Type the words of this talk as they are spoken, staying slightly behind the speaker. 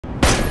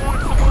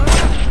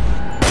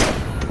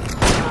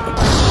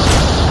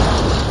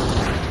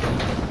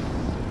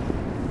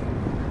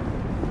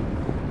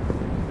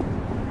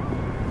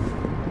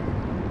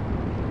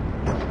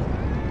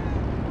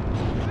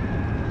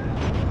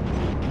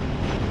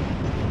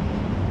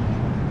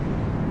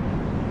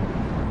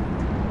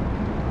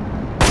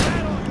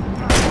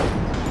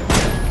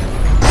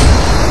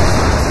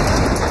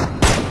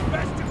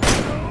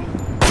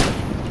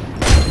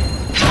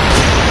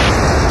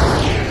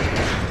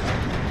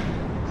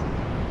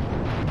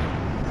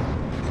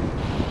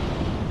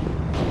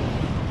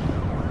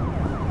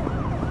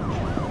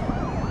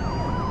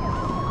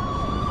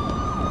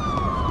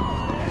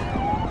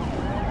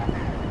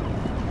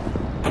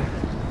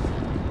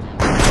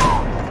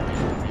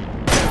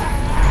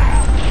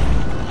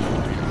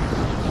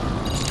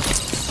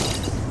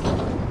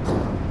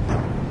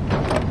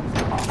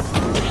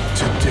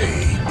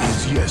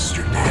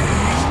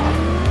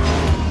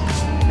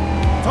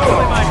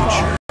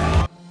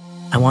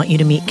want you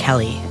to meet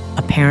Kelly,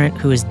 a parent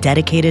who is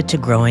dedicated to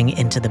growing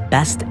into the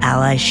best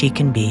ally she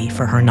can be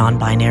for her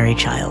non-binary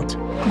child.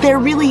 There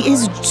really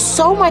is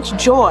so much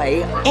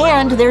joy,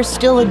 and there's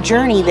still a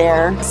journey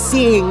there,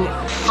 seeing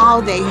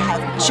how they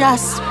have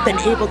just been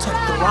able to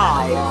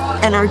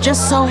thrive and are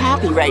just so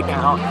happy right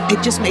now.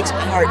 It just makes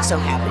my heart so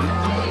happy.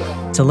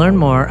 To learn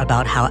more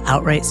about how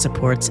Outright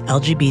supports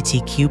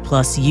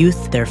LGBTQ+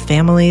 youth, their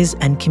families,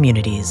 and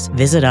communities,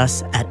 visit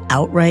us at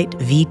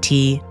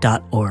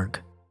outrightvt.org.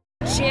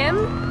 Jim,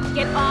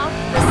 get off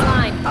this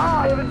line.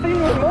 I haven't seen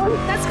you in months.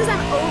 That's because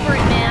I'm over it,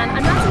 man.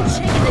 I'm not some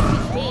chicken that can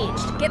be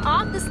caged. Get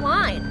off this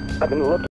line. I've been looking.